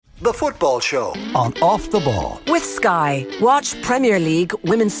The Football Show on Off the Ball. With Sky. Watch Premier League,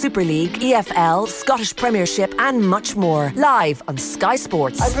 Women's Super League, EFL, Scottish Premiership and much more. Live on Sky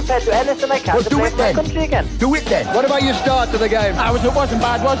Sports. I'm prepared to do anything I can to play for my country again. Do it then. What about your start to the game? It wasn't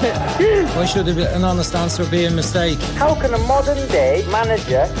bad, was it? Why should an honest answer be a mistake? How can a modern day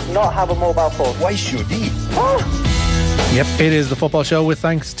manager not have a mobile phone? Why should he? Yep, it is The Football Show with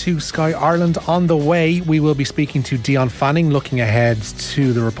thanks to Sky Ireland. On the way, we will be speaking to Dion Fanning, looking ahead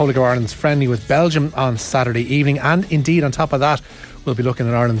to the Republic of Ireland's friendly with Belgium on Saturday evening. And indeed, on top of that, we'll be looking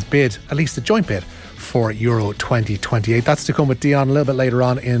at Ireland's bid, at least a joint bid, for Euro 2028. That's to come with Dion a little bit later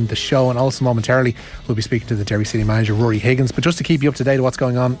on in the show. And also momentarily, we'll be speaking to the Derry City manager, Rory Higgins. But just to keep you up to date with what's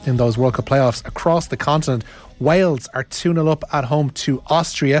going on in those World Cup playoffs across the continent, Wales are 2-0 up at home to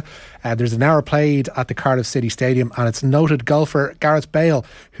Austria. There's an hour played at the Cardiff City Stadium, and it's noted golfer Gareth Bale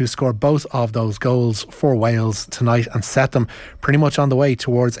who scored both of those goals for Wales tonight and set them pretty much on the way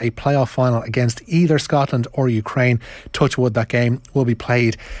towards a playoff final against either Scotland or Ukraine. Touch wood, that game will be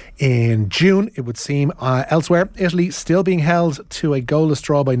played in June, it would seem. Elsewhere, Italy still being held to a goalless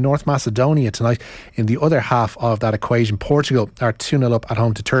draw by North Macedonia tonight. In the other half of that equation, Portugal are 2-0 up at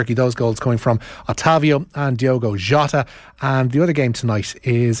home to Turkey. Those goals coming from Otavio and Diogo Jota. And the other game tonight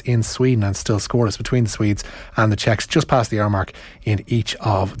is in Sweden and still scoreless between the Swedes and the Czechs, just past the hour mark in each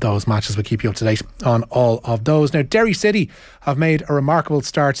of those matches. We'll keep you up to date on all of those. Now, Derry City have made a remarkable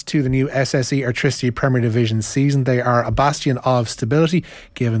start to the new SSE Airtricity Premier Division season. They are a bastion of stability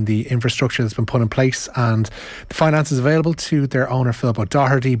given the infrastructure that's been put in place and the finances available to their owner Philip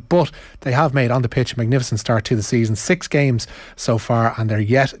O'Doherty, but they have made on the pitch a magnificent start to the season. 6 games so far and they're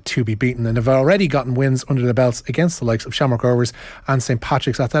yet to be beaten, and they've already gotten wins under the belts against the likes of Shamrock Rovers and St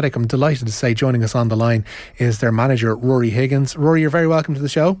Patrick's Athletic. I'm delighted to say joining us on the line is their manager, Rory Higgins. Rory, you're very welcome to the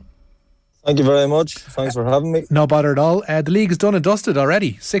show. Thank you very much. Thanks for having me. No bother at all. The league is done and dusted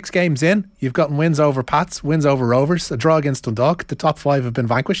already. 6 games in. You've gotten wins over Pats, wins over Rovers, a draw against Dundalk. The top 5 have been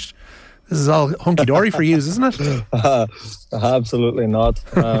vanquished. This is all hunky-dory for you, isn't it? Absolutely not.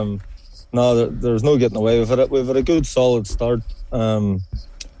 No, there's no getting away with it. We've had a good, solid start. But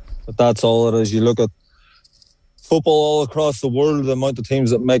that's all it is. You look at football all across the world, the amount of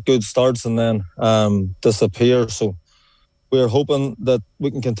teams that make good starts and then disappear. So we're hoping that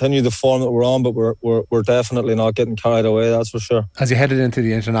we can continue the form that we're on, but we're definitely not getting carried away, that's for sure. As you headed into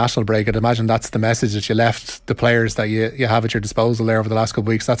the international break, I'd imagine that's the message that you left the players that you have at your disposal there over the last couple of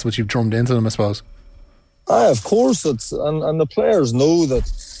weeks. That's what you've drummed into them, I suppose. Of course, it's and the players know that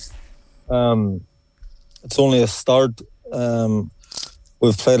it's only a start.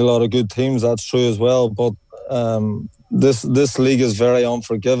 We've played a lot of good teams, that's true as well, but this league is very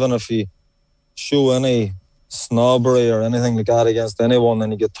unforgiving. If you show any snobbery or anything like that against anyone,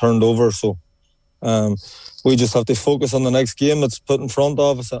 then you get turned over. So we just have to focus on the next game that's put in front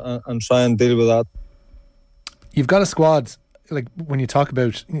of us and try and deal with that. You've got a squad, like when you talk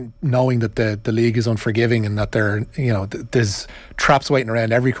about knowing that the league is unforgiving and that there's traps waiting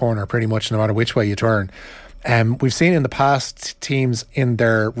around every corner pretty much no matter which way you turn. We've seen in the past teams in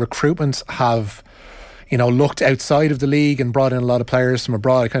their recruitment have looked outside of the league and brought in a lot of players from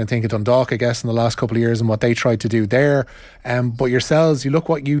abroad. I kind of think of Dundalk, I guess, in the last couple of years and what they tried to do there. But yourselves, you look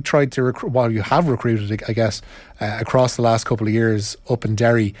what you tried to recruit, well, you have recruited, I guess, across the last couple of years up in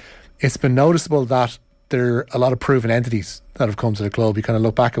Derry. It's been noticeable that there are a lot of proven entities that have come to the club. You kind of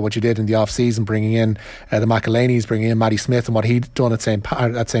look back at what you did in the off-season, bringing in the McElhaney's, bringing in Matty Smith and what he'd done at St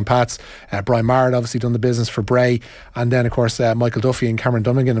Pat's. Brian Marrett obviously done the business for Bray. And then, of course, Michael Duffy and Cameron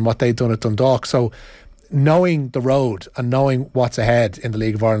Dunnigan and what they'd done at Dundalk. So knowing the road and knowing what's ahead in the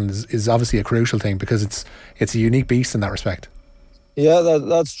League of Ireland is obviously a crucial thing because it's a unique beast in that respect. Yeah,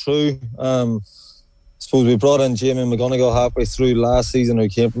 that's true. I suppose we brought in Jamie McGonigal halfway through last season who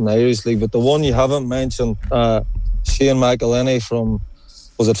came from the Irish League, but the one you haven't mentioned, Shane McElhenney from,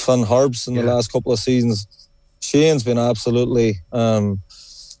 was it Finn Harps in the last couple of seasons? Shane's been absolutely and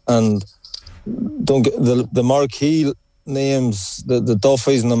don't get the marquee names, the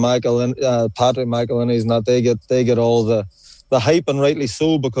Duffys and the Patrick McElhenney's and that they get all the hype, and rightly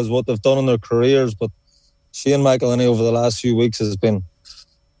so because what they've done in their careers. But Shane McElhenney over the last few weeks has been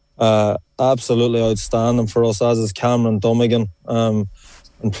absolutely outstanding for us, as is Cameron Dunnigan and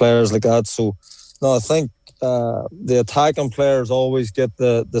players like that. So no, I think the attacking players always get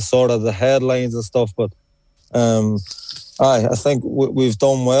the sort of the headlines and stuff, but I think we've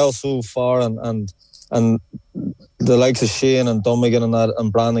done well so far, and the likes of Shane and Dunnigan and that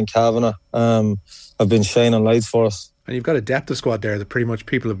and Brandon Kavanagh have been shining lights for us. And you've got a depth of squad there that pretty much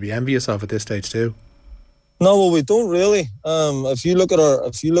people would be envious of at this stage too. No, well, we don't really. If you look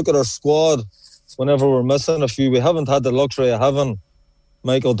at our squad, whenever we're missing a few, we haven't had the luxury of having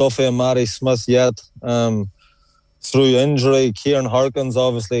Michael Duffy and Matty Smith yet. Through injury, Kieran Harkins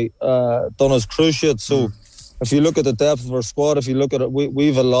obviously done his cruciate. So if you look at the depth of our squad, if you look at it,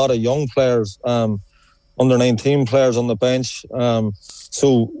 we've a lot of young players, under 19 players on the bench.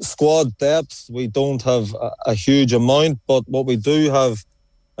 So squad depth, we don't have a huge amount, but what we do have,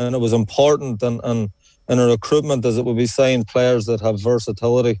 and it was important and in our recruitment, is that we'll be signing players that have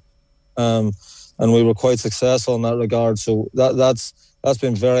versatility. And we were quite successful in that regard. So that's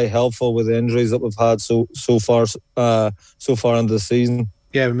been very helpful with the injuries that we've had so far into the season.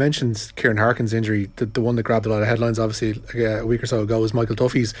 Yeah, we mentioned Kieran Harkin's injury. The one that grabbed a lot of headlines, obviously, a week or so ago, was Michael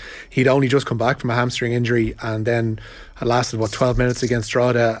Duffy's. He'd only just come back from a hamstring injury and then had lasted 12 minutes against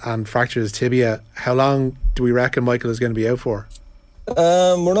Drogheda and fractured his tibia. How long do we reckon Michael is going to be out for?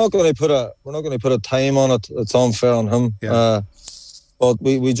 We're not going to put a time on it. It's unfair on him. Yeah. But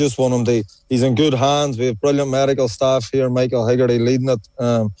we just want him he's in good hands. We have brilliant medical staff here. Michael Higgerty leading it.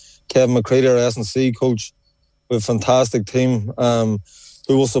 Kevin McCready, our S&C coach. We have a fantastic team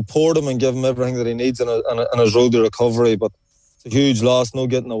who will support him and give him everything that he needs in his road to recovery. But it's a huge loss, no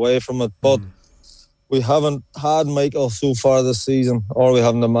getting away from it. But we haven't had Michael so far this season, or we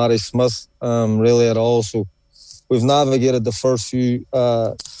haven't had Matty Smith really at all. So we've navigated the first few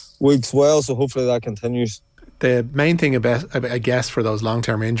weeks well, so hopefully that continues. The main thing I guess for those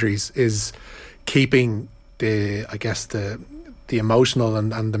long-term injuries is keeping the emotional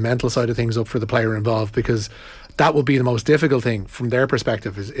and the mental side of things up for the player involved, because that will be the most difficult thing from their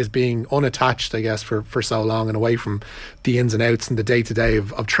perspective, is being unattached, I guess, for so long and away from the ins and outs and the day-to-day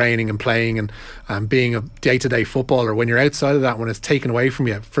of training and playing and being a day-to-day footballer. When you're outside of that, when it's taken away from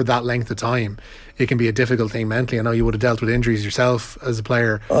you for that length of time, it can be a difficult thing mentally. I know you would have dealt with injuries yourself as a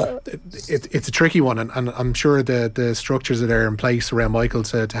player. It's a tricky one, and I'm sure the structures are there in place around Michael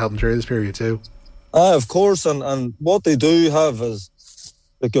to help him through this period too. Of course, and what they do have is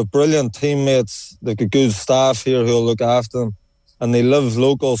they've got brilliant teammates, they've got good staff here who'll look after them, and they live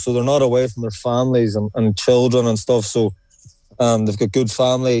local, so they're not away from their families and children and stuff. So they've got good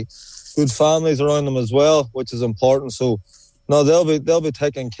families around them as well, which is important. So no, they'll be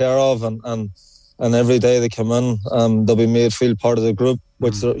taken care of, and every day they come in, they'll be made feel part of the group,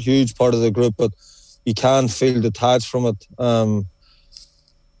 which is a huge part of the group, but you can't feel detached from it.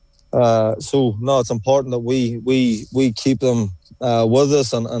 So no, it's important that we keep them with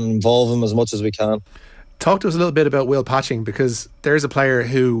us and involve them as much as we can. Talk to us a little bit about Will Patching, because there's a player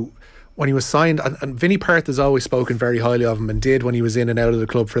who, when he was signed, and Vinnie Perth has always spoken very highly of him, and did when he was in and out of the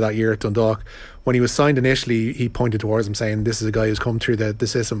club for that year at Dundalk. When he was signed initially, he pointed towards him saying, this is a guy who's come through the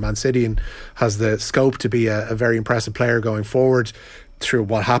system Man City and has the scope to be a very impressive player going forward. Through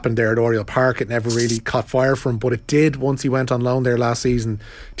what happened there at Oriel Park, it never really caught fire for him, but it did once he went on loan there last season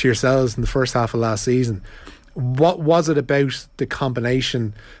to yourselves in the first half of last season. What was it about the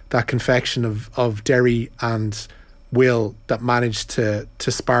combination, that confection of Derry and Will, that managed to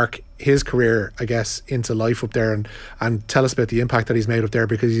spark his career, I guess, into life up there, and tell us about the impact that he's made up there,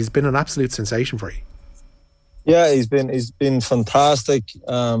 because he's been an absolute sensation for you. Yeah, he's been fantastic.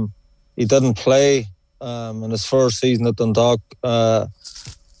 He didn't play in his first season at Dundalk, and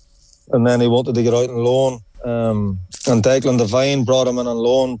then he wanted to get out on loan, and Declan Devine brought him in on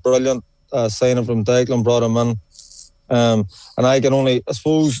loan. Brilliant signing from Declan, brought him in, and I can only, I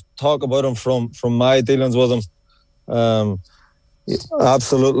suppose, talk about him from my dealings with him.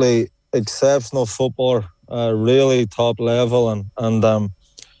 Absolutely exceptional footballer, really top level, and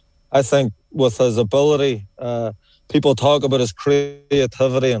I think with his ability, people talk about his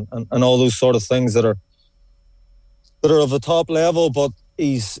creativity and all those sort of things that are of the top level, but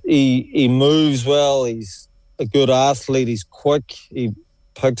he moves well, he's a good athlete, he's quick, he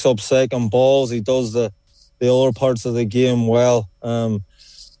picks up second balls, he does the other parts of the game well,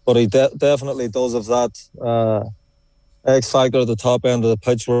 but he definitely does have that X factor at the top end of the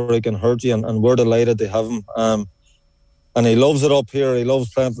pitch where he can hurt you, and we're delighted to have him, and he loves it up here. He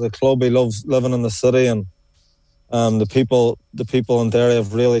loves playing for the club, he loves living in the city, and the people in Derry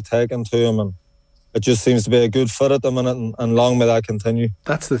have really taken to him, and it just seems to be a good fit at the minute, and long may that continue.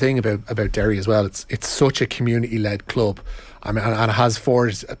 That's the thing about Derry as well. It's such a community-led club. I mean, and it has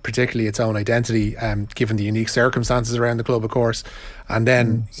forged particularly its own identity, given the unique circumstances around the club, of course, and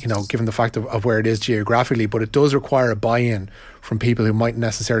then given the fact of where it is geographically. But it does require a buy-in from people who mightn't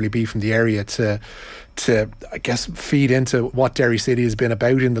necessarily be from the area to I guess feed into what Derry City has been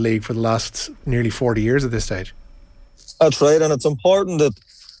about in the league for the last nearly 40 years at this stage. That's right, and it's important that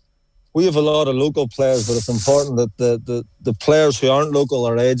we have a lot of local players, but it's important that the players who aren't local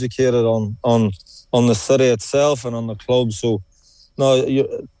are educated on the city itself and on the club. So, no,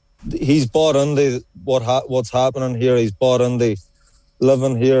 he's bought into what's happening here. He's bought into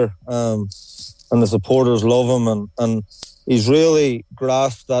living here, and the supporters love him, and he's really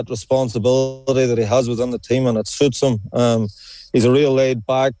grasped that responsibility that he has within the team, and it suits him. He's a real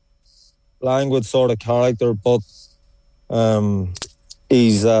laid-back, languid sort of character, but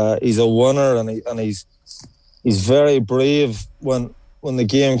he's a winner, and he's very brave when the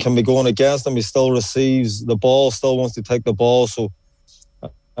game can be going against him. He still receives the ball, still wants to take the ball. So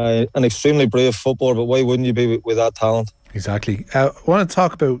an extremely brave footballer, but why wouldn't you be with that talent? Exactly. I want to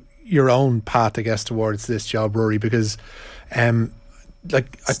talk about your own path, I guess, towards this job, Rory, because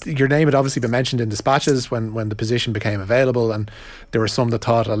your name had obviously been mentioned in dispatches when the position became available, and there were some that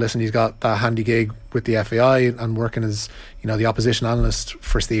thought, listen, he's got that handy gig with the FAI and working as, the opposition analyst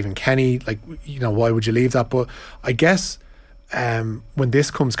for Stephen Kenny. Why would you leave that? But I guess when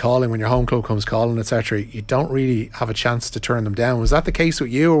this comes calling, when your home club comes calling, etc., you don't really have a chance to turn them down. Was that the case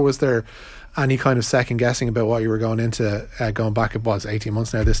with you, or was there any kind of second guessing about what you were going into, going back, it was 18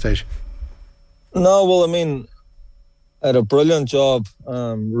 months now at this stage? No, well, I had a brilliant job,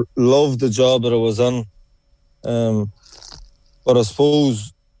 loved the job that I was in, but I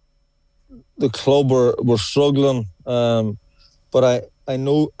suppose the club were struggling, but I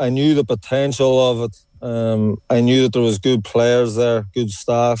knew the potential of it. I knew that there was good players there, good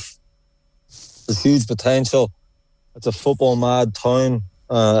staff. There's huge potential. It's a football mad town.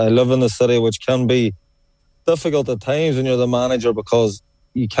 I live in the city, which can be difficult at times when you're the manager because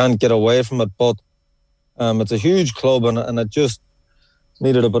you can't get away from it, but it's a huge club, and it just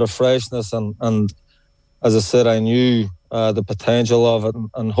needed a bit of freshness, and as I said, I knew the potential of it,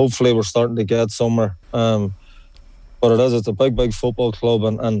 and hopefully we're starting to get somewhere. But it's a big football club,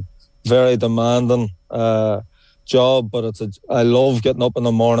 and very demanding job, but I love getting up in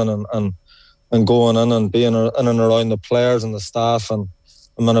the morning and going in and being in and around the players and the staff, and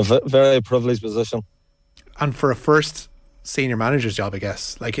I'm in a very privileged position. And for a first senior manager's job, I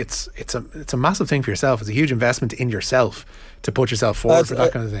guess, it's a massive thing for yourself. It's a huge investment in yourself to put yourself forward for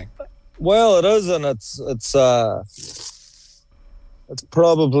that kind of thing. Well, it is, and it's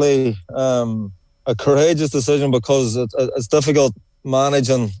probably a courageous decision because it's difficult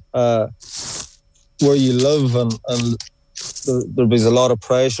managing where you live, and there's a lot of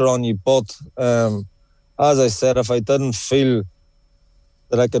pressure on you. But as I said, if I didn't feel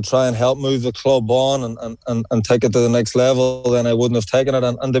that I could try and help move the club on and take it to the next level, then I wouldn't have taken it.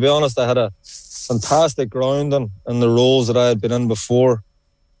 And to be honest, I had a fantastic grounding in the roles that I had been in before.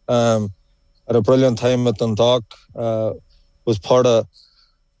 Had a brilliant time at Dundalk, was part of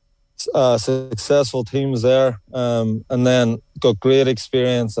successful teams there, and then got great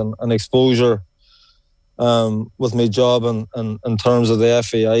experience and exposure with my job in terms of the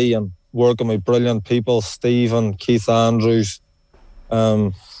FAI and working with brilliant people, Stephen, Keith Andrews,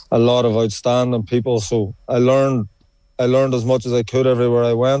 a lot of outstanding people. So I learned as much as I could everywhere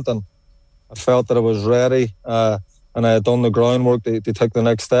I went, and I felt that I was ready, and I had done the groundwork to take the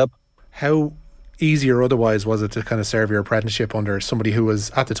next step. How easy or otherwise was it to kind of serve your apprenticeship under somebody who was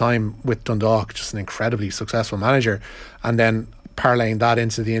at the time with Dundalk just an incredibly successful manager, and then parlaying that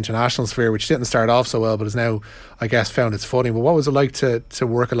into the international sphere, which didn't start off so well but has now, I guess, found its footing? But what was it like to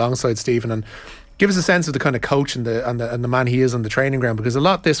work alongside Stephen, and give us a sense of the kind of coach and the man he is on the training ground? Because a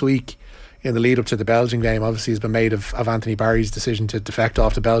lot this week in the lead up to the Belgian game obviously has been made of Anthony Barry's decision to defect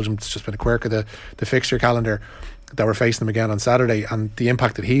off to Belgium. It's just been a quirk of the fixture calendar that we're facing them again on Saturday, and the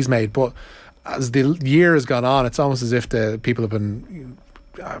impact that he's made. But as the year has gone on, it's almost as if the people have been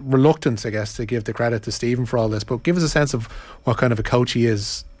reluctant, I guess, to give the credit to Stephen for all this. But give us a sense of what kind of a coach he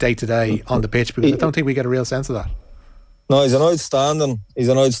is day to day on the pitch, because I don't think we get a real sense of that. No, he's an outstanding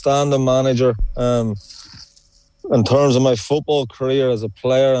manager. In terms of my football career as a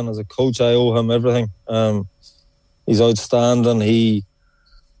player and as a coach, I owe him everything. He's outstanding. He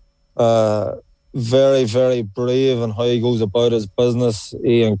very, very brave in how he goes about his business.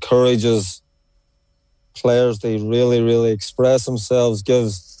 He encourages players to really, really express themselves,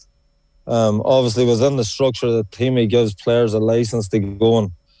 gives obviously within the structure of the team, he gives players a license to go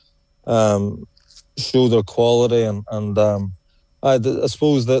and show their quality, and I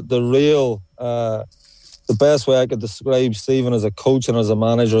suppose that the best way I could describe Stephen as a coach and as a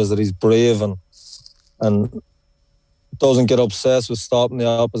manager is that he's brave and doesn't get obsessed with stopping the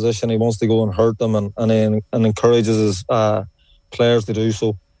opposition. He wants to go and hurt them, and encourages his players to do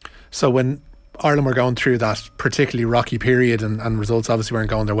so. So when Ireland were going through that particularly rocky period, and results obviously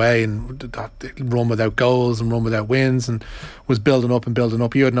weren't going their way, and that run without goals and run without wins, and was building up,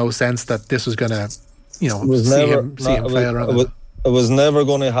 you had no sense that this was going to, see him fail around. It was never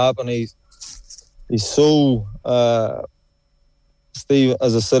going to happen. He's so Steve,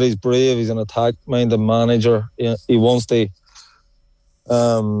 as I said, he's brave. He's an attack-minded manager. He wants to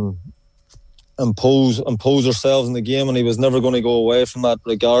impose ourselves in the game, and he was never going to go away from that,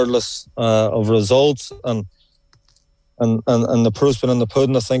 regardless of results. And the proof's been in the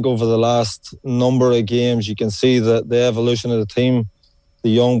pudding. I think over the last number of games, you can see that the evolution of the team. The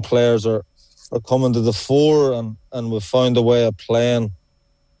young players are coming to the fore, and we've found a way of playing.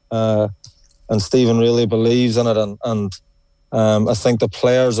 And Stephen really believes in it, and I think the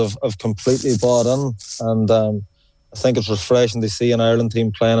players have completely bought in, and I think it's refreshing to see an Ireland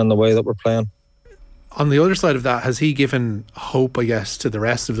team playing in the way that we're playing. On the other side of that, has he given hope, I guess, to the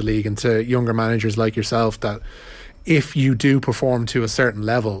rest of the league and to younger managers like yourself that if you do perform to a certain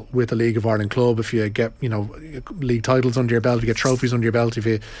level with a League of Ireland club, if you get, league titles under your belt, if you get trophies under your belt, if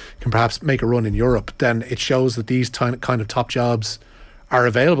you can perhaps make a run in Europe, then it shows that these kind of top jobs are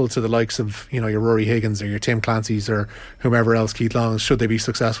available to the likes of, your Rory Higgins or your Tim Clancy's or whomever else, Keith Long, should they be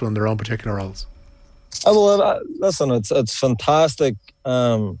successful in their own particular roles? Listen, it's fantastic.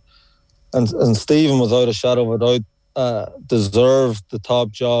 And Stephen, without a shadow of a doubt, deserved the top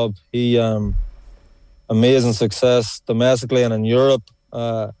job. He amazing success domestically and in Europe.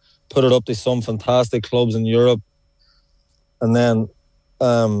 Put it up to some fantastic clubs in Europe, and then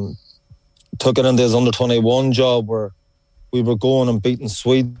took it into his under-21 job where we were going and beating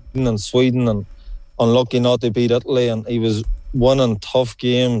Sweden and unlucky not to beat Italy, and he was winning tough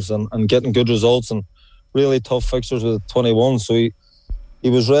games and getting good results and really tough fixtures with 21. So he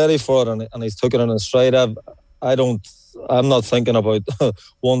was ready for it, and he's took it in his stride. I'm not thinking about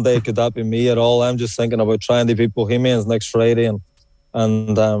one day could that be me at all. I'm just thinking about trying to beat Bohemians next Friday, and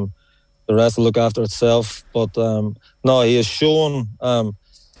the rest will look after itself. But no, he has shown a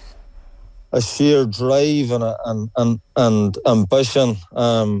sheer drive and ambition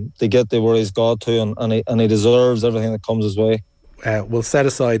to get to where he's got to, and he deserves everything that comes his way. We'll set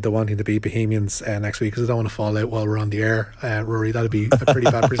aside the wanting to beat Bohemians next week because I don't want to fall out while we're on the air, Rory. That'd be a pretty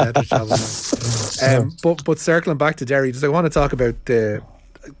bad percentage. But circling back to Derry, I want to talk about a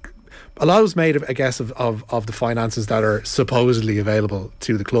lot was made, I guess, of the finances that are supposedly available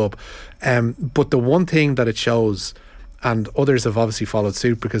to the club. But the one thing that it shows, and others have obviously followed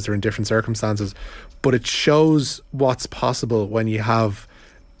suit because they're in different circumstances, but it shows what's possible when you have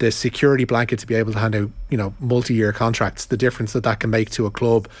the security blanket to be able to hand out, multi-year contracts, the difference that can make to a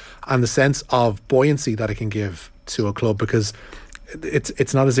club, and the sense of buoyancy that it can give to a club, because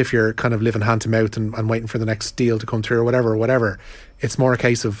it's not as if you're kind of living hand to mouth and waiting for the next deal to come through or whatever. It's more a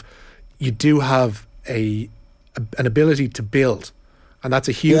case of you do have an ability to build, and that's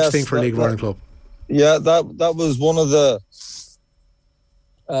a huge thing for a League of Ireland club. Yeah, that was one of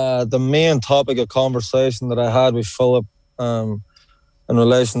the main topic of conversation that I had with Philip in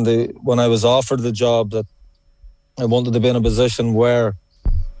relation to when I was offered the job, that I wanted to be in a position where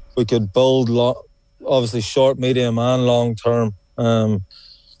we could build obviously short, medium and long term, and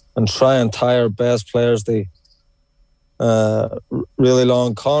try and tie our best players to really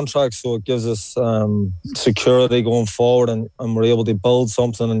long contracts, so it gives us security going forward, and we're able to build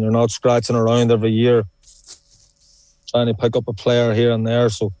something, and you're not scratching around every year trying to pick up a player here and there.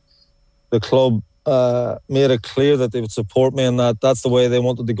 So the club made it clear that they would support me in that. That's the way they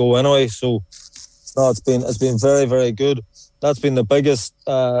wanted to go anyway. So no, it's been very, very good. That's been the biggest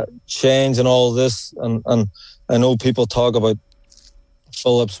change in all of this, and I know people talk about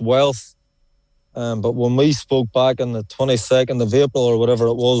Philip's wealth, but when we spoke back on the 22nd of April or whatever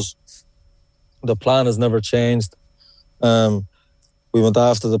it was, the plan has never changed. We went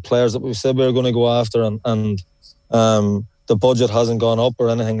after the players that we said we were going to go after, and the budget hasn't gone up or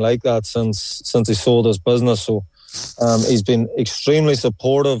anything like that since he sold his business. So he's been extremely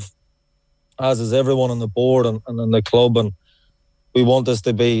supportive, as is everyone on the board and in the club, and we want this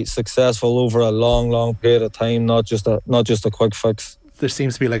to be successful over a long period of time, not just a quick fix. There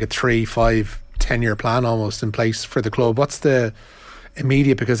seems to be like a 3, 5, 10-year plan almost in place for the club. What's the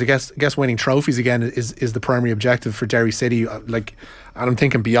immediate, because I guess winning trophies again is the primary objective for Derry City, and I'm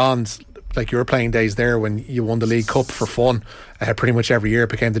thinking beyond like your playing days there when you won the League Cup for fun pretty much every year. It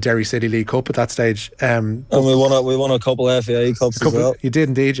became the Derry City League Cup at that stage, and we won a couple of FAI Cups as well. You did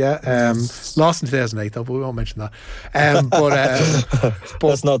indeed, yeah. Lost in 2008 though, but we won't mention that. But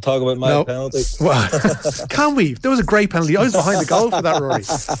let's not talk about my penalty. Well, can we? There was a great penalty. I was behind the goal for that, Rory.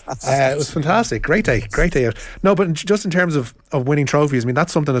 It was fantastic. Great day out. No, but just in terms of winning trophies, I mean,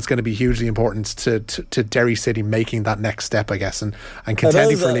 that's something that's going to be hugely important to Derry City making that next step, I guess, and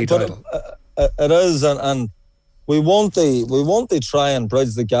contending for a league title. It is, and we want to try and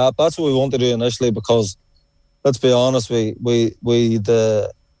bridge the gap. That's what we want to do initially, because let's be honest, we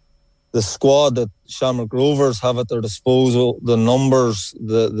the squad that Shamrock Rovers have at their disposal, the numbers,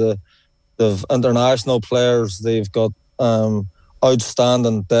 the international players, they've got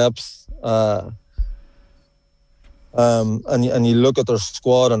outstanding depth. And you look at their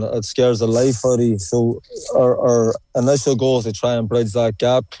squad and it scares the life out of you. So our initial goal is to try and bridge that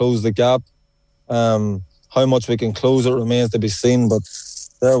gap, close the gap. How much we can close it remains to be seen, but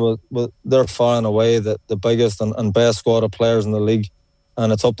they're far and away the biggest and best squad of players in the league,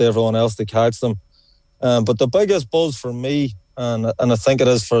 and it's up to everyone else to catch them. But the biggest buzz for me, and I think it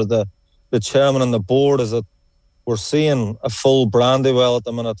is for the chairman and the board, is that we're seeing a full Brandywell at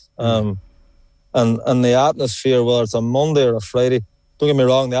the minute. And the atmosphere, whether it's a Monday or a Friday, don't get me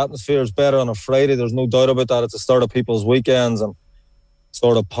wrong, the atmosphere is better on a Friday. There's no doubt about that. It's the start of people's weekends and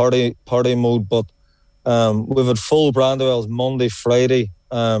sort of party mode. But we've had full Brandywells Monday, Friday,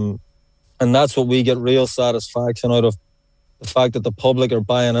 and that's what we get real satisfaction out of. The fact that the public are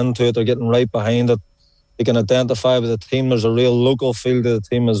buying into it, they're getting right behind it. They can identify with the team. There's a real local feel to the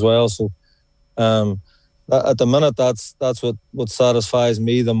team as well. So at the minute, that's what satisfies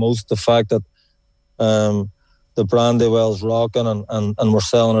me the most. The fact that the Brandywell's rocking and we're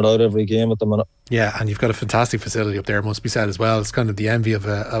selling it out every game at the minute. Yeah, and you've got a fantastic facility up there, it must be said as well. It's kind of the envy of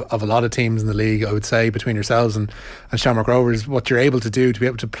a lot of teams in the league, I would say, between yourselves and Shamrock Rovers. What you're able to do to be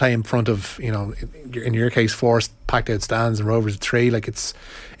able to play in front of, in your case, 4 packed out stands and Rovers 3, like it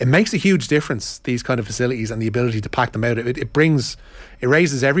makes a huge difference, these kind of facilities and the ability to pack them out. It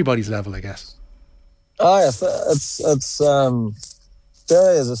raises everybody's level, I guess. As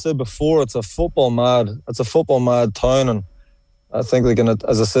I said before, it's a football mad town, and I think they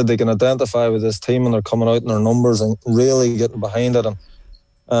can identify with this team, and they're coming out in their numbers and really getting behind it.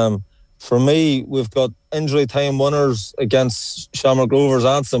 And for me, we've got injury time winners against Shamrock Rovers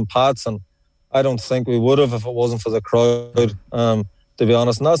and St. Pat's, and I don't think we would have if it wasn't for the crowd, to be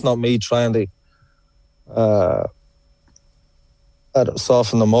honest. And that's not me trying to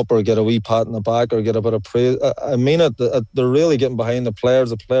soften them up or get a wee pat in the back or get a bit of praise. I mean it. They're really getting behind the players.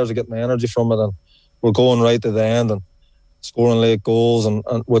 The players are getting the energy from it, and we're going right to the end and scoring late goals, and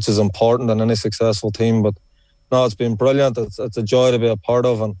which is important in any successful team. But no, it's been brilliant. It's a joy to be a part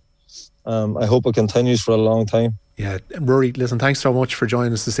of, and I hope it continues for a long time. Yeah, Rory, listen, thanks so much for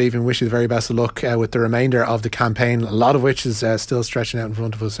joining us this evening. Wish you the very best of luck with the remainder of the campaign, a lot of which is still stretching out in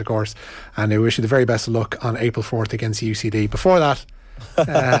front of us, of course, and I wish you the very best of luck on April 4th against UCD. Before that,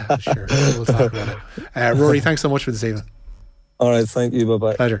 sure, we'll talk about it. Rory, thanks so much for this evening. Alright, thank you,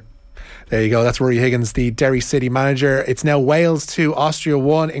 bye-bye. Pleasure. There you go, that's Rory Higgins, the Derry City manager. It's now Wales 2, Austria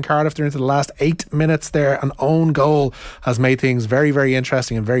 1 in Cardiff. They're into the last 8 minutes there. An own goal has made things very, very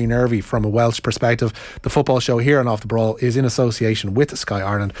interesting and very nervy from a Welsh perspective. The football show here on Off the Brawl is in association with Sky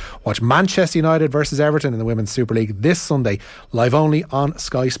Ireland. Watch Manchester United versus Everton in the Women's Super League this Sunday, live only on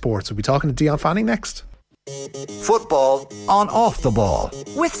Sky Sports. We'll be talking to Dion Fanning next. Football on Off the Ball.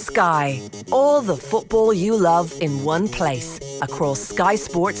 With Sky, all the football you love in one place. Across Sky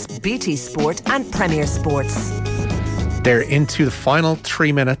Sports, BT Sport and Premier Sports. They're into the final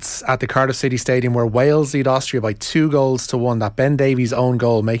 3 minutes at the Cardiff City Stadium, where Wales lead Austria by 2-1. That Ben Davies own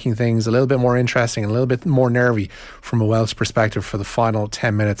goal making things a little bit more interesting and a little bit more nervy from a Welsh perspective for the final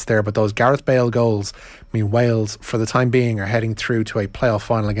 10 minutes there. But those Gareth Bale goals mean Wales, for the time being, are heading through to a playoff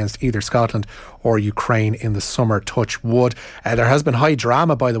final against either Scotland or Ukraine in the summer. Touch wood. There has been high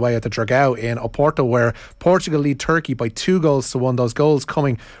drama, by the way, at the Dragao in Oporto, where Portugal lead Turkey by 2-1. Those goals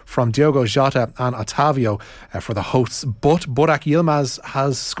coming from Diogo Jota and Otavio for the hosts. But Burak Yilmaz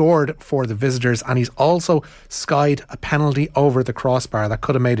has scored for the visitors, and he's also skied a penalty over the crossbar that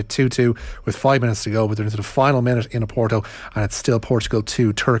could have made it 2-2 with 5 minutes to go. But they're into the final minute in Oporto, and it's still Portugal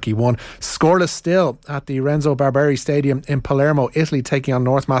 2, Turkey 1. Scoreless still at the Renzo Barberi Stadium in Palermo, Italy, taking on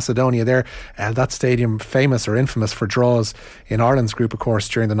North Macedonia there. That stadium famous or infamous for draws in Ireland's group, of course,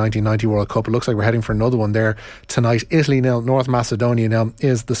 during the 1990 World Cup. It looks like we're heading for another one there tonight. Italy 0, North Macedonia 0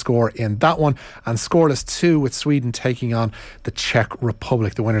 is the score in that one. And scoreless 2 with Sweden taking on the Czech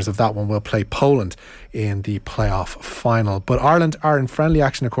Republic. The winners of that one will play Poland in the playoff final. But Ireland are in friendly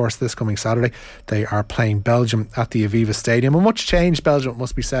action, of course, this coming Saturday. They are playing Belgium at the Aviva Stadium. And much changed Belgium, it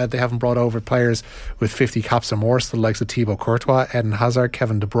must be said. They haven't brought over players with 50 caps or more, so the likes of Thibaut Courtois, Eden Hazard,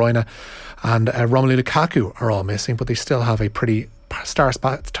 Kevin De Bruyne and Romelu Lukaku are all missing, but they still have a pretty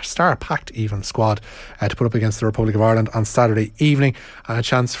star-packed even squad to put up against the Republic of Ireland on Saturday evening, and a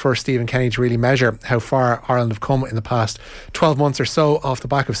chance for Stephen Kenny to really measure how far Ireland have come in the past 12 months or so, off the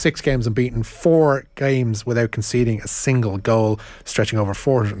back of 6 games unbeaten, 4 games without conceding a single goal, stretching over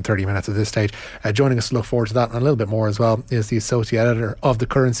 430 minutes at this stage. Joining us to look forward to that and a little bit more as well is the associate editor of The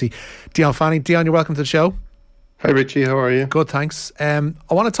Currency, Dion Fanning. Dion, you're welcome to the show. Hi Richie, how are you? Good, thanks. I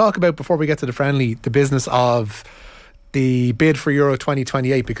want to talk about, before we get to the friendly, the business of the bid for Euro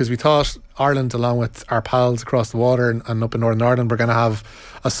 2028, because we thought Ireland, along with our pals across the water and up in Northern Ireland, were going to have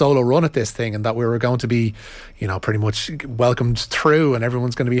a solo run at this thing, and that we were going to be, pretty much welcomed through, and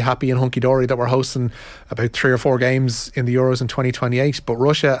everyone's going to be happy and hunky-dory that we're hosting about 3 or 4 games in the Euros in 2028. But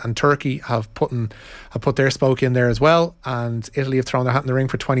Russia and Turkey have put their spoke in there as well, and Italy have thrown their hat in the ring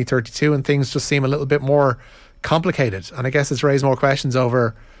for 2032, and things just seem a little bit more complicated. And I guess it's raised more questions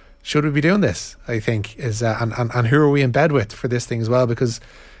over, should we be doing this, I think, is and who are we in bed with for this thing as well? Because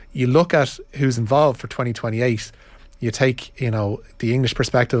you look at who's involved for 2028, you take, the English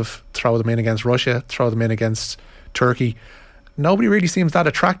perspective, throw them in against Russia, throw them in against Turkey. Nobody really seems that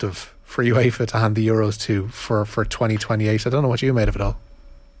attractive for UEFA to hand the Euros to for 2028. I don't know what you made of it all.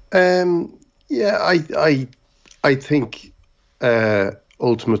 I think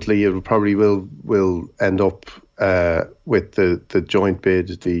ultimately it probably will end up with the joint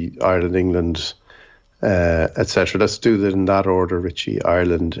bid, the Ireland, England, etc. Let's do that in that order, Richie.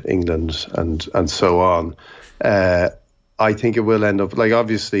 Ireland, England, and so on. I think it will end up, like,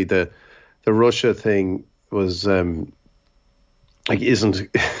 obviously the Russia thing was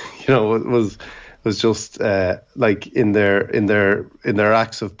isn't was just like in their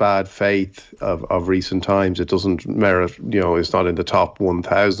acts of bad faith of recent times. It doesn't merit, it's not in the top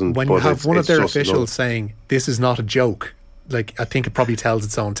 1,000. When you have one of their officials saying this is not a joke, like, I think it probably tells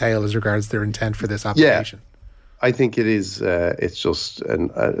its own tale as regards their intent for this application. Yeah, I think it is. It's just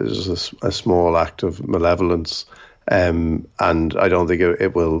a small act of malevolence, and I don't think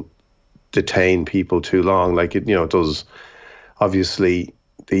it will detain people too long. Like it does. Obviously,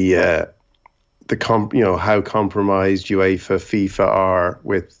 how compromised UEFA, FIFA are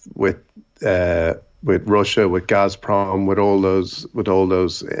with Russia, with Gazprom, with all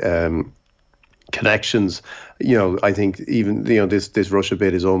those connections. I think even this Russia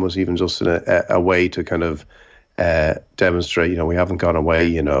bid is almost even just a way to kind of demonstrate. We haven't gone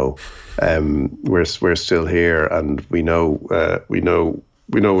away. We're still here, and we know we were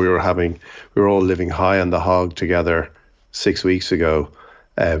all living high on the hog together 6 weeks ago.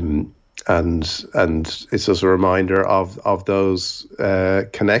 And it's just a reminder of those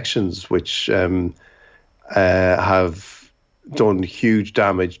connections which have done huge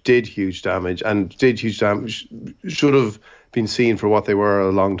damage, should have been seen for what they were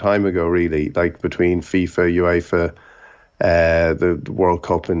a long time ago, really, like between FIFA, UEFA, the World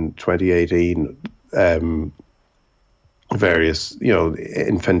Cup in 2018, various,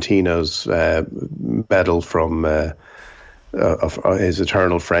 Infantino's medal from of his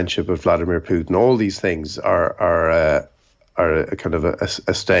eternal friendship with Vladimir Putin. All these things are a kind of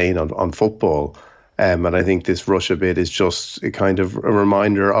a stain on football, and I think this Russia bid is just a kind of a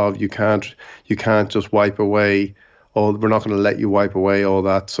reminder of you can't just wipe away all. We're not going to let you wipe away all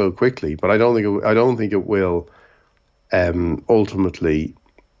that so quickly. But I don't think it will ultimately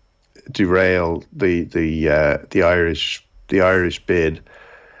derail the Irish bid,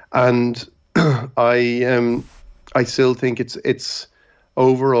 and I still think it's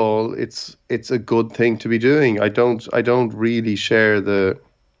overall it's a good thing to be doing. I don't really share the.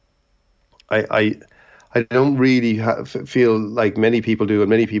 I don't really feel like many people do, and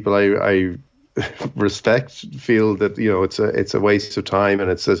many people I respect feel that it's a waste of time and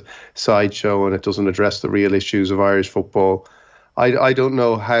it's a sideshow and it doesn't address the real issues of Irish football. I don't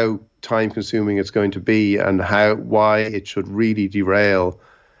know how time consuming it's going to be and why it should really derail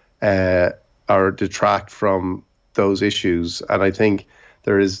or detract from those issues. And I think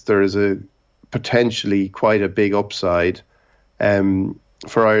there is a potentially quite a big upside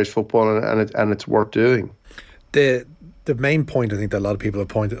for Irish football, and it's worth doing. The main point I think that a lot of people have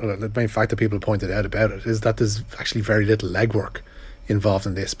the main fact that people have pointed out about it is that there's actually very little legwork involved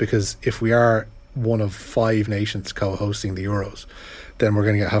in this, because if we are one of 5 nations co-hosting the Euros, then we're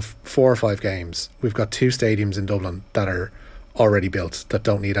going to have 4 or 5 games. We've got 2 stadiums in Dublin that are already built that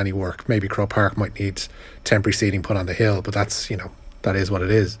don't need any work. Maybe Croke Park might need temporary seating put on the hill, but that's that is what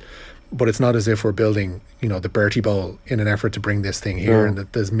it is. But it's not as if we're building the Bertie Bowl in an effort to bring this thing here and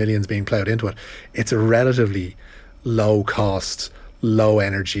that there's millions being ploughed into it. It's a relatively low cost, low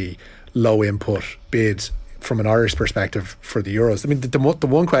energy, low input bid from an Irish perspective for the Euros. I mean, the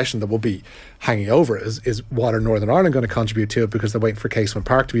one question that will be hanging over is what are Northern Ireland going to contribute to it, because they're waiting for Casement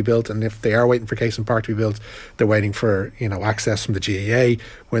Park to be built, and if they are waiting for Casement Park to be built, they're waiting for access from the GAA.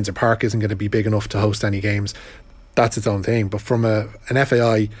 Windsor Park isn't going to be big enough to host any games. That's its own thing. But from an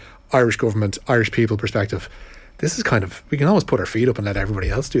FAI, Irish government, Irish people perspective, this is kind of, we can always put our feet up and let everybody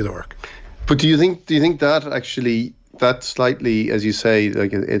else do the work. But do you think that actually, that slightly, as you say,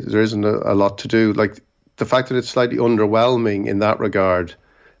 like there isn't a lot to do, like the fact that it's slightly underwhelming in that regard,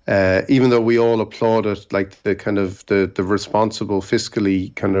 even though we all applaud it, like the kind of the responsible,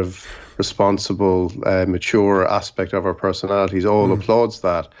 fiscally kind of responsible, mature aspect of our personalities, all applauds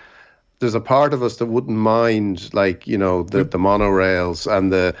that. There's a part of us that wouldn't mind, like, you know, the monorails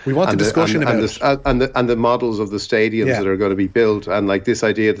and the we want the discussion and the models of the stadiums that are going to be built, and like this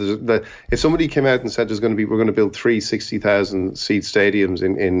idea that if somebody came out and said we're going to build 60,000 seat stadiums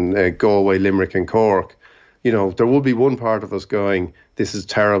in Galway, Limerick, and Cork, you know, there would be one part of us going, this is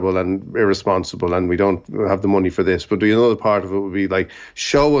terrible and irresponsible and we don't have the money for this. But the other part of it would be like,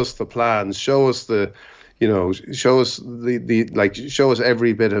 show us the plans, show us the, you know, show us show us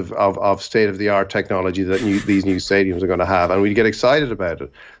every bit of state of the art technology that these new stadiums are going to have, and we'd get excited about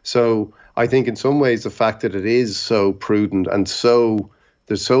it. So I think in some ways the fact that it is so prudent and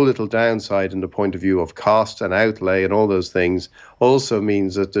there's so little downside in the point of view of cost and outlay and all those things also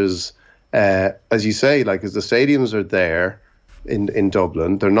means that there's, as you say, like, as the stadiums are there in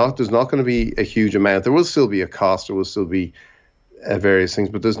Dublin, there's not going to be a huge amount. There will still be a cost, there will still be various things,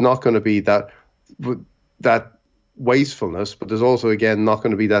 but there's not going to be that wastefulness, but there's also, again, not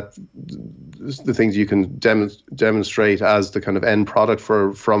going to be the things you can demonstrate as the kind of end product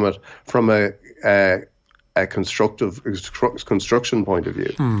from a construction point of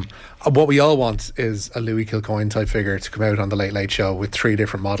view. What we all want is a Louis Kilcoyne type figure to come out on the Late Late Show with 3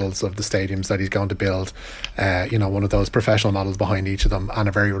 different models of the stadiums that he's going to build, you know, one of those professional models behind each of them, and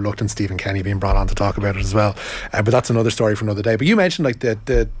a very reluctant Stephen Kenny being brought on to talk about it as well, but that's another story for another day. But you mentioned like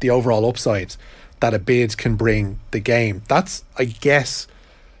the overall upside that a bid can bring the game. That's, I guess,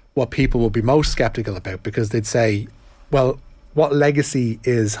 what people will be most sceptical about, because they'd say, well, what legacy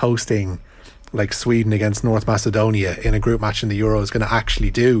is hosting like Sweden against North Macedonia in a group match in the Euros going to actually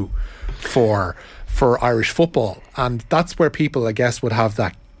do for Irish football? And that's where people, I guess, would have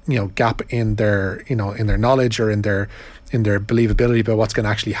that, you know, gap in their, you know, in their knowledge or in their believability about what's going to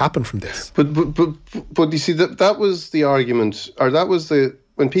actually happen from this. But you see, that was the argument, or that was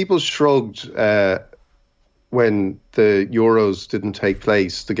when people shrugged when the Euros didn't take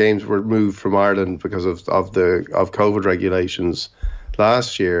place, the games were moved from Ireland because of COVID regulations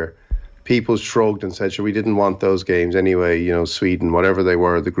last year. People shrugged and said, sure, we didn't want those games anyway, you know, Sweden, whatever they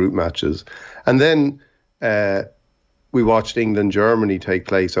were, the group matches. And then we watched England-Germany take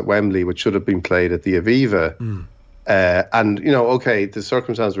place at Wembley, which should have been played at the Aviva. And, you know, okay, the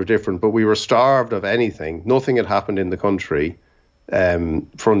circumstances were different, but we were starved of anything. Nothing had happened in the country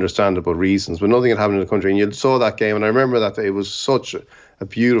for understandable reasons, but nothing had happened in the country. And you saw that game, and I remember that it was such a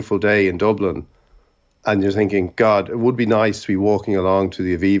beautiful day in Dublin. And you're thinking, God, it would be nice to be walking along to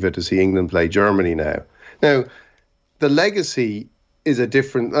the Aviva to see England play Germany now. Now, the legacy is a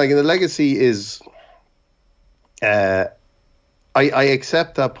different... Like, the legacy is... I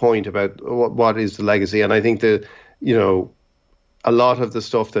accept that point about what is the legacy. And I think that, you know, a lot of the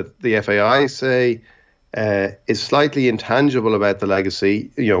stuff that the FAI say is slightly intangible about the legacy,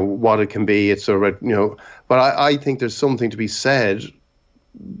 you know, what it can be. It's sort of, you know... But I think there's something to be said,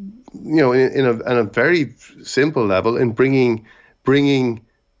 you know, in a very simple level, in bringing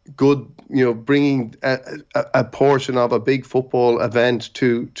good, you know, bringing a portion of a big football event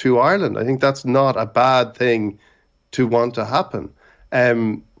to Ireland. I think that's not a bad thing to want to happen.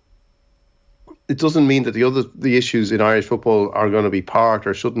 It doesn't mean that the issues in Irish football are going to be parked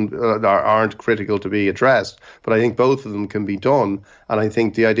or aren't critical to be addressed. But I think both of them can be done. And I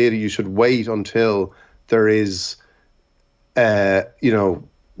think the idea that you should wait until there is, you know,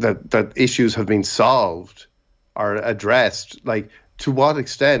 that issues have been solved or addressed, like, to what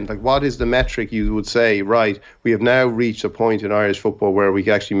extent? Like, what is the metric you would say, right, we have now reached a point in Irish football where we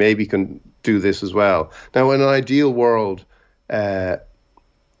actually maybe can do this as well? Now, in an ideal world, you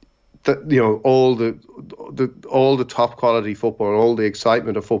know, all the top quality football, all the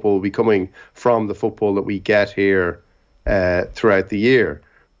excitement of football will be coming from the football that we get here throughout the year.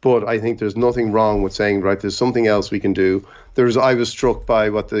 But I think there's nothing wrong with saying, right, there's something else we can do. I was struck by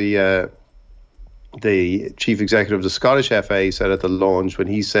what the chief executive of the Scottish FA said at the launch, when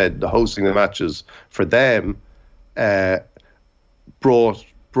he said the hosting the matches for them brought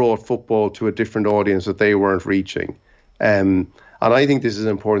football to a different audience that they weren't reaching. And I think this is an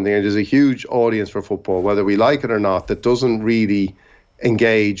important thing. There's a huge audience for football, whether we like it or not, that doesn't really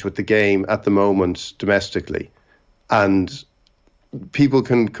engage with the game at the moment domestically. And people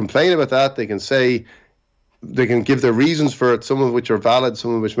can complain about that. They can say, they can give their reasons for it, some of which are valid,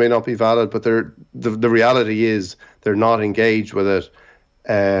 some of which may not be valid, but the reality is they're not engaged with it,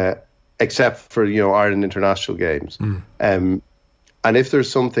 except for, you know, Ireland international games. And if there's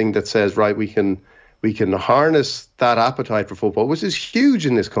something that says, right, we can harness that appetite for football, which is huge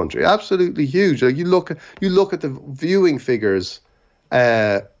in this country, absolutely huge. Like, you look at the viewing figures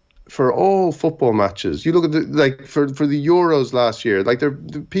for all football matches. You look at for the Euros last year,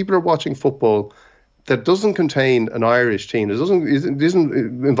 the people are watching football that doesn't contain an Irish team. It isn't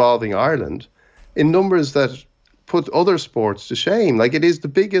involving Ireland in numbers that put other sports to shame. Like, it is the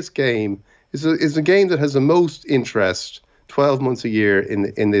biggest game. It's a game that has the most interest 12 months a year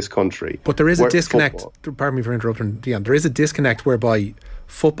in this country. But there is a disconnect. Football. Pardon me for interrupting, Dion. There is a disconnect whereby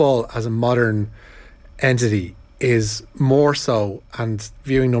football as a modern entity is more so, and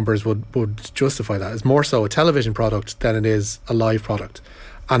viewing numbers would justify that, is more so a television product than it is a live product.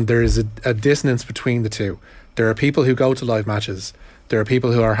 And there is a dissonance between the two. There are people who go to live matches. There are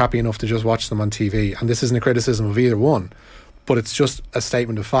people who are happy enough to just watch them on TV. And this isn't a criticism of either one, but it's just a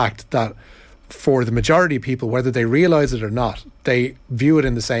statement of fact that for the majority of people, whether they realise it or not, they view it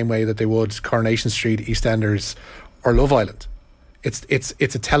in the same way that they would Coronation Street, EastEnders or Love Island. It's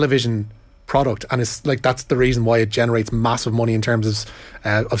a television product, and it's like that's the reason why it generates massive money in terms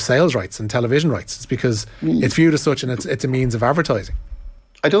of sales rights and television rights. It's because it's viewed as such, and it's a means of advertising.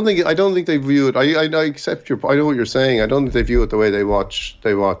 I don't think they view it. I accept I know what you're saying. I don't think they view it the way they watch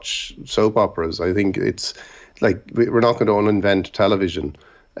soap operas. I think it's like we're not going to uninvent television.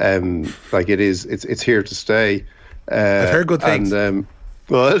 Like it's here to stay. I've heard good things. And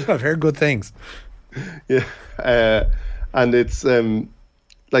what? I've heard good things. Yeah, and it's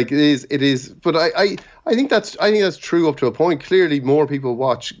like it is. But I think that's true up to a point. Clearly, more people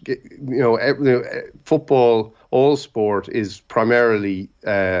watch. Football. All sport is primarily,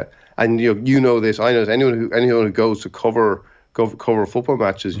 and you know this. I know this. Anyone who goes to cover football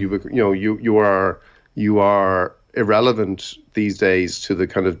matches, you are irrelevant these days to the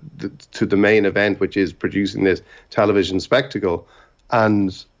kind of to the main event, which is producing this television spectacle,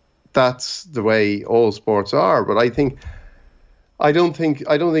 and that's the way all sports are. But I don't think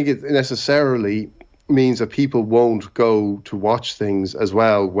it necessarily means that people won't go to watch things as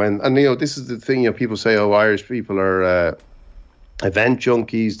well this is the thing, people say, Irish people are event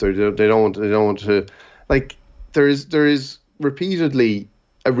junkies, they don't want to, like, there is repeatedly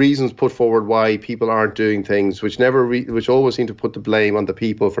reasons put forward why people aren't doing things, which always seem to put the blame on the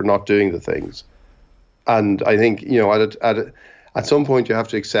people for not doing the things. And I think at some point you have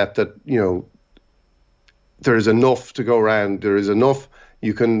to accept that there is enough to go around. There is enough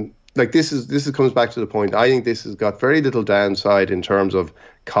you can. Like, this comes back to the point. I think this has got very little downside in terms of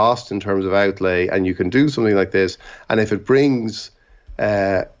cost, in terms of outlay, and you can do something like this. And if it brings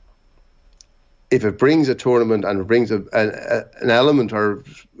a tournament and it brings an element or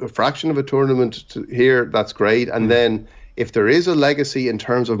a fraction of a tournament to here, that's great. And then if there is a legacy in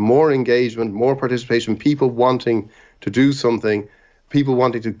terms of more engagement, more participation, people wanting to do something, people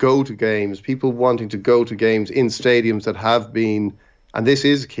wanting to go to games, people wanting to go to games in stadiums that have been. And this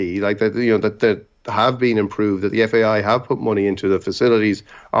is key, like that have been improved, that the FAI have put money into, the facilities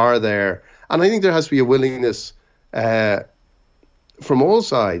are there, and I think there has to be a willingness from all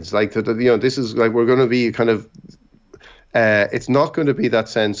sides. Like that, this is like we're going to be kind of. It's not going to be that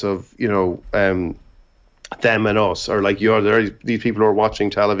sense of them and us, or like these people who are watching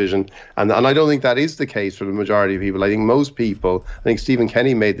television, and I don't think that is the case for the majority of people. I think most people. I think Stephen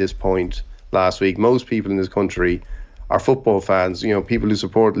Kenny made this point last week. Most people in this country are football fans. People who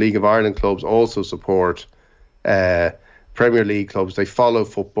support League of Ireland clubs also support Premier League clubs. They follow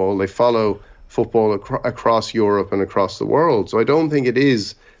football. They follow football across Europe and across the world. So I don't think it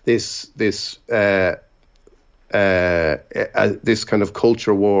is this kind of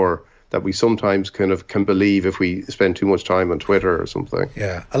culture war that we sometimes kind of can believe if we spend too much time on Twitter or something.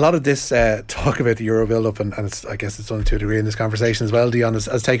 Yeah, a lot of this talk about the Euro build-up, and I guess it's only to a degree in this conversation as well, Dion, is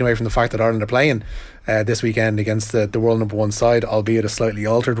taken away from the fact that Ireland are playing this weekend against the world number one side, albeit a slightly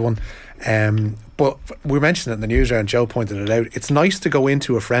altered one. But we mentioned it in the news round, Joe pointed it out. It's nice to go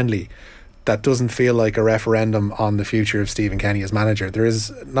into a friendly that doesn't feel like a referendum on the future of Stephen Kenny as manager. There is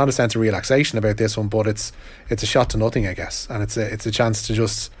not a sense of relaxation about this one, but it's a shot to nothing, I guess, and it's a chance to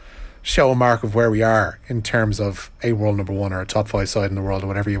just show a mark of where we are in terms of a world number one or a top five side in the world, or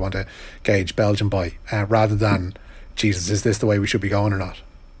whatever you want to gauge Belgium by, rather than, Jesus, is this the way we should be going or not?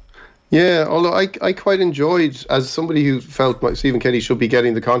 Yeah, although I quite enjoyed, as somebody who felt like Stephen Kenny should be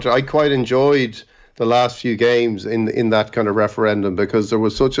getting the contract, I quite enjoyed the last few games in that kind of referendum, because there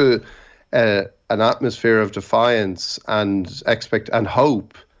was such an atmosphere of defiance and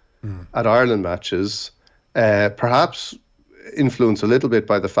hope at Ireland matches, perhaps influenced a little bit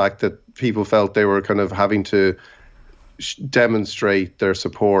by the fact that people felt they were kind of having to demonstrate their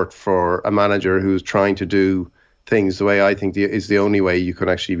support for a manager who's trying to do things the way I think is the only way you can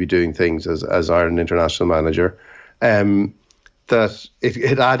actually be doing things as Ireland international manager. That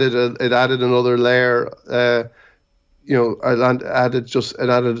it added another layer added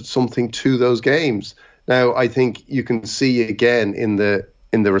something to those games. Now, I think you can see again in the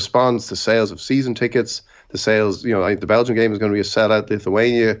response, the sales of season tickets, the sales. I think the Belgian game is going to be a sellout.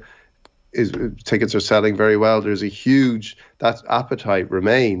 Lithuania tickets are selling very well. There's that appetite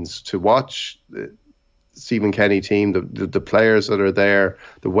remains to watch the Stephen Kenny team, the players that are there,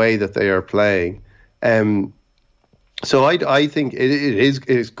 the way that they are playing. So I think it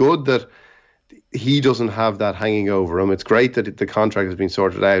is good that he doesn't have that hanging over him. It's great that the contract has been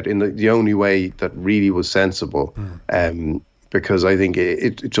sorted out in the only way that really was sensible, because I think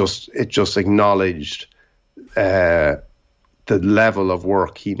it just acknowledged the level of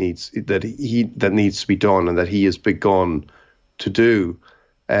work that needs to be done and that he has begun to do.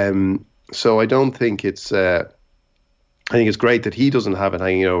 So I don't think it's. I think it's great that he doesn't have it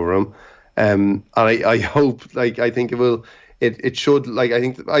hanging over him. And I hope, I think it will. It should,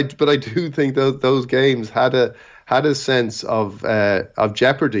 but I do think those games had a sense of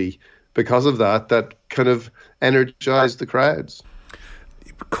jeopardy because of that kind of energized the crowds.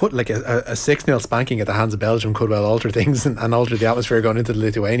 Could a 6-0 spanking at the hands of Belgium could well alter things and alter the atmosphere going into the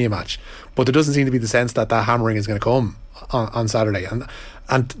Lithuania match, but there doesn't seem to be the sense that hammering is going to come on Saturday,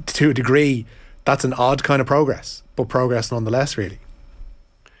 and to a degree that's an odd kind of progress, but progress nonetheless, really.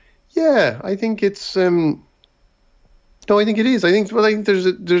 Yeah, I think it's. No, I think it is. I think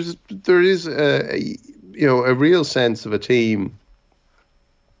there is a real sense of a team,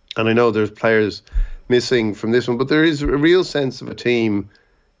 and I know there's players missing from this one, but there is a real sense of a team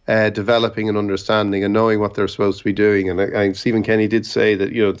developing and understanding and knowing what they're supposed to be doing. And Stephen Kenny did say that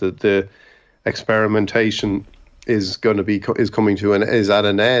the experimentation is coming to is at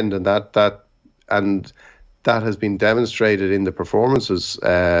an end, and that has been demonstrated in the performances.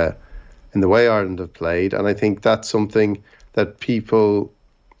 In the way Ireland have played, and I think that's something that people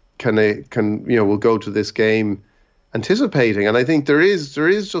can will go to this game anticipating. And I think there is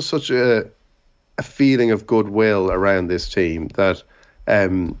just such a feeling of goodwill around this team that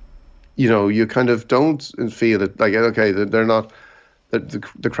you kind of don't feel it like, okay, they're not,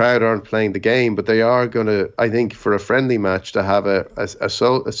 the crowd aren't playing the game, but they are going to, I think, for a friendly match to have a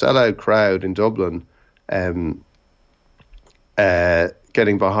sellout crowd in Dublin.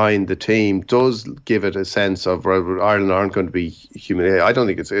 Getting behind the team does give it a sense of Ireland aren't going to be humiliated. I don't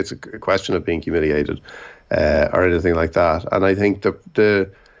think it's a question of being humiliated or anything like that. And I think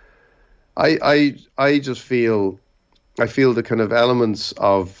I just feel the kind of elements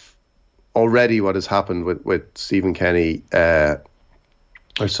of already what has happened with Stephen Kenny are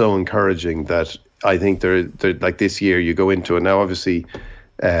so encouraging that I think they're like this year you go into it now. Obviously,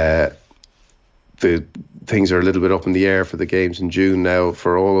 the things are a little bit up in the air for the games in June now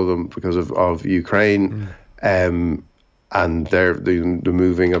for all of them because of Ukraine, and the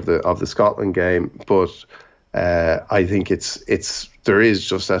moving of the Scotland game. But I think there is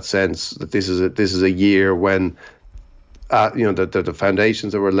just that sense that this is a year when the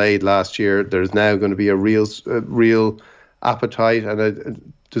foundations that were laid last year. There's now going to be a real appetite and a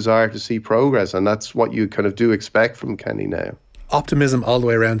desire to see progress, and that's what you kind of do expect from Kenny now. Optimism all the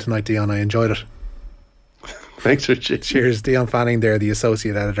way around tonight, Dion. I enjoyed it. Thanks, Richie. Cheers. Dion Fanning there, the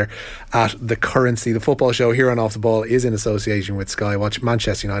associate editor at The Currency. The football show here on Off the Ball is in association with Sky. Watch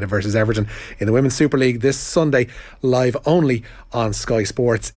Manchester United versus Everton in the Women's Super League this Sunday, live only on Sky Sports.